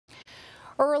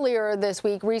Earlier this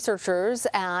week, researchers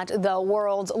at the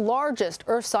world's largest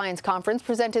Earth Science Conference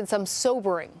presented some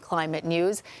sobering climate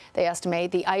news. They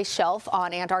estimate the ice shelf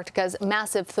on Antarctica's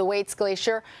massive Thwaites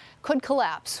Glacier could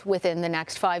collapse within the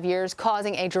next 5 years,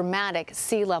 causing a dramatic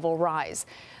sea level rise.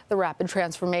 The rapid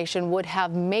transformation would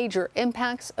have major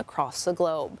impacts across the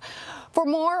globe. For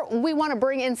more, we want to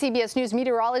bring in CBS News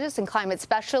meteorologist and climate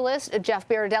specialist Jeff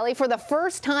Berardelli for the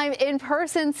first time in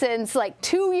person since like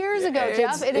 2 years ago,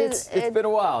 Jeff. It's been a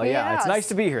while, yeah. Yes. It's nice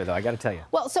to be here, though, I got to tell you.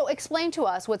 Well, so explain to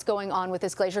us what's going on with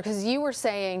this glacier, because you were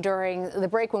saying during the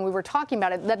break when we were talking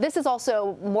about it that this is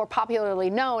also more popularly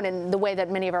known, and the way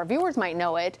that many of our viewers might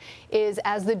know it is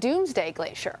as the Doomsday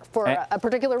Glacier for a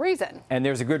particular reason. And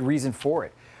there's a good reason for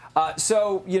it.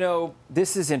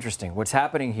 This is interesting. What's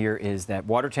happening here is that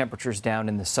water temperatures down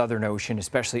in the Southern Ocean,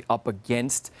 especially up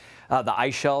against the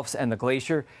ice shelves and the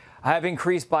glacier, have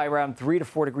increased by around 3 to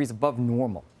 4 degrees above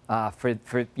normal.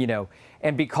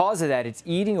 And because of that, it's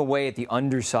eating away at the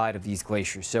underside of these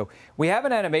glaciers. So we have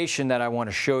an animation that I want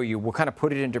to show you. We'll kind of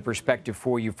put it into perspective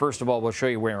for you. First of all, we'll show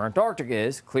you where Antarctica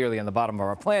is, clearly on the bottom of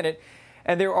our planet.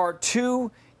 And there are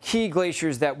two key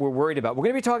glaciers that we're worried about. We're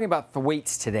going to be talking about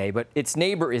Thwaites today, but its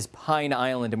neighbor is Pine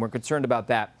Island, and we're concerned about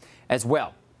that as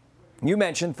well. You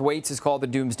mentioned Thwaites is called the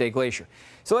Doomsday Glacier.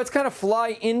 So let's kind of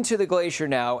fly into the glacier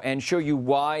now and show you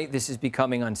why this is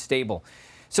becoming unstable.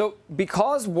 So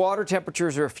because water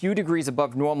temperatures are a few degrees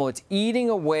above normal, it's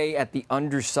eating away at the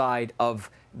underside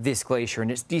of this glacier, and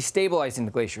it's destabilizing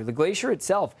the glacier. The glacier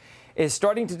itself is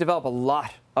starting to develop a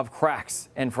lot of cracks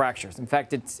and fractures. In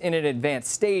fact, it's in an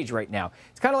advanced stage right now.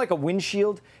 It's kind of like a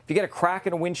windshield. If you get a crack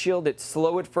in a windshield, it's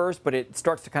slow at first, but it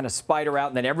starts to kind of spider out,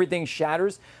 and then everything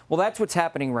shatters. Well, that's what's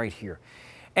happening right here.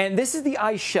 And this is the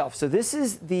ice shelf. So this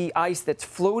is the ice that's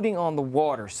floating on the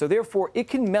water. So therefore, it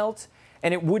can melt,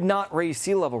 and it would not raise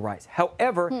sea level rise.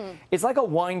 However, it's like a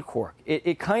wine cork.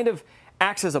 It kind of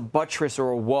acts as a buttress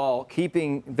or a wall,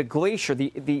 keeping the glacier,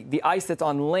 the ice that's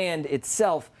on land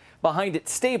itself, behind it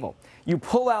stable. You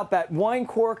pull out that wine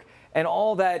cork and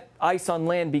all that ice on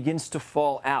land begins to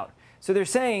fall out. So they're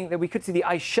saying that we could see the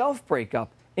ice shelf break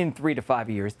up in 3 to 5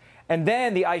 years, and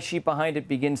then the ice sheet behind it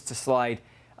begins to slide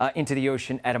into the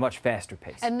ocean at a much faster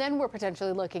pace. And then we're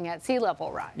potentially looking at sea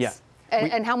level rise. Yeah.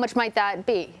 And how much might that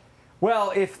be?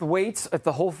 Well, if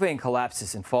the whole thing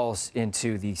collapses and falls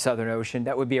into the Southern Ocean,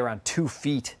 that would be around 2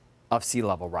 feet of sea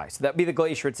level rise. So that would be the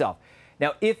glacier itself.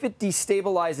 Now, if it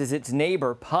destabilizes its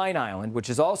neighbor, Pine Island, which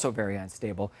is also very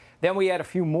unstable, then we add a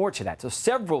few more to that. So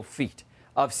several feet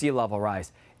of sea level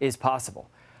rise is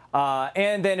possible.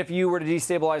 And then if you were to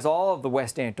destabilize all of the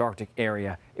West Antarctic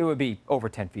area, it would be over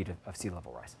 10 feet of sea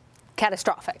level rise.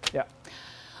 Catastrophic. Yeah.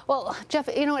 Well, Jeff,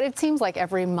 you know, it seems like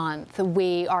every month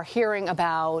we are hearing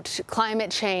about climate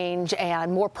change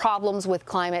and more problems with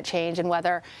climate change and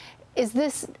weather. Is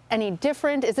this any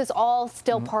different? Is this all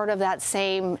still part of that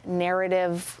same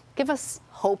narrative? Give us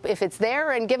hope if it's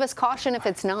there, and give us caution if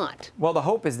it's not. Well, the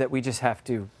hope is that we have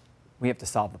to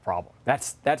solve the problem.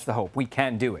 That's the hope. We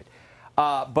can do it.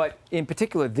 But in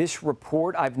particular, this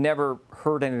report, I've never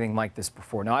heard anything like this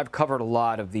before. Now, I've covered a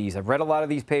lot of these. I've read a lot of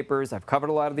these papers. I've covered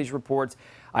a lot of these reports.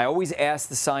 I always ask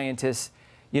the scientists,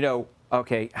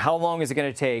 okay, how long is it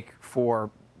going to take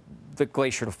for the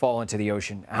glacier to fall into the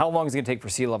ocean? How long is it going to take for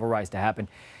sea level rise to happen?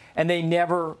 And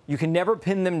you can never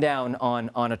pin them down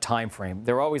on a time frame.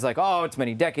 They're always like, oh, it's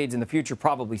many decades in the future,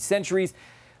 probably centuries.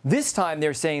 This time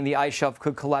they're saying the ice shelf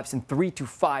could collapse in 3 to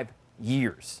 5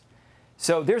 years.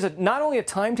 So there's not only a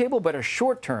timetable, but a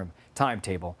short-term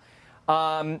timetable.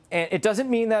 And it doesn't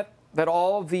mean that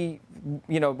all of the,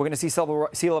 we're going to see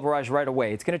sea level rise right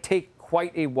away. It's going to take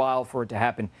quite a while for it to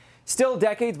happen. Still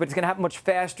decades, but it's going to happen much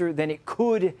faster than it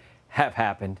could have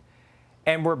happened.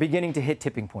 And we're beginning to hit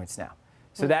tipping points now.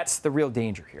 So that's the real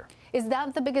danger here. Is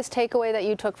that the biggest takeaway that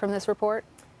you took from this report?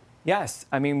 Yes.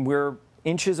 I mean, we're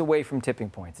inches away from tipping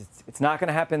points. It's not going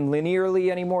to happen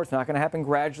linearly anymore. It's not going to happen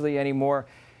gradually anymore.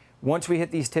 Once we hit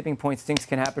these tipping points, things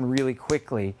can happen really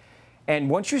quickly. And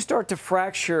once you start to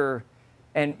fracture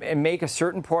and make a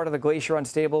certain part of the glacier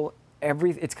unstable,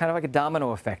 it's kind of like a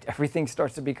domino effect. Everything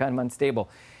starts to become unstable.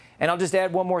 And I'll just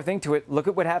add one more thing to it. Look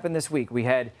at what happened this week. We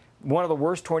had one of the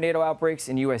worst tornado outbreaks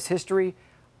in U.S. history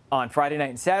on Friday night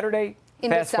and Saturday.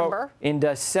 In December. In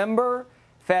December.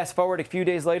 Fast forward a few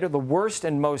days later, the worst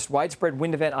and most widespread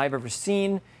wind event I've ever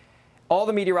seen. All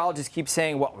the meteorologists keep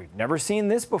saying, well, we've never seen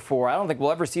this before. I don't think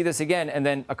we'll ever see this again. And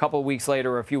then a couple of weeks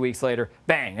later or a few weeks later,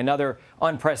 bang, another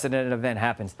unprecedented event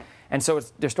happens. And so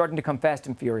they're starting to come fast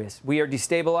and furious. We are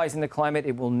destabilizing the climate.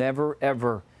 It will never,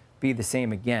 ever be the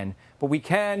same again. But we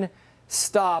can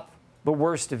stop the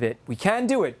worst of it. We can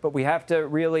do it, but we have to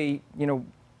really,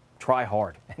 try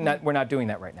hard. And we're not doing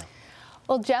that right now.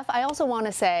 Well, Jeff, I also want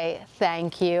to say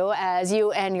thank you as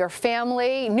you and your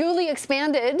family, newly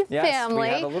expanded family, we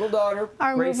have a little daughter,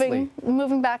 are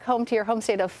moving back home to your home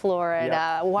state of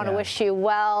Florida. Yep. Want to wish you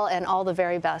well and all the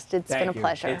very best. It's been a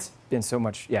pleasure. It's been so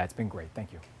much. Yeah, it's been great.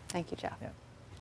 Thank you. Thank you, Jeff. Yeah.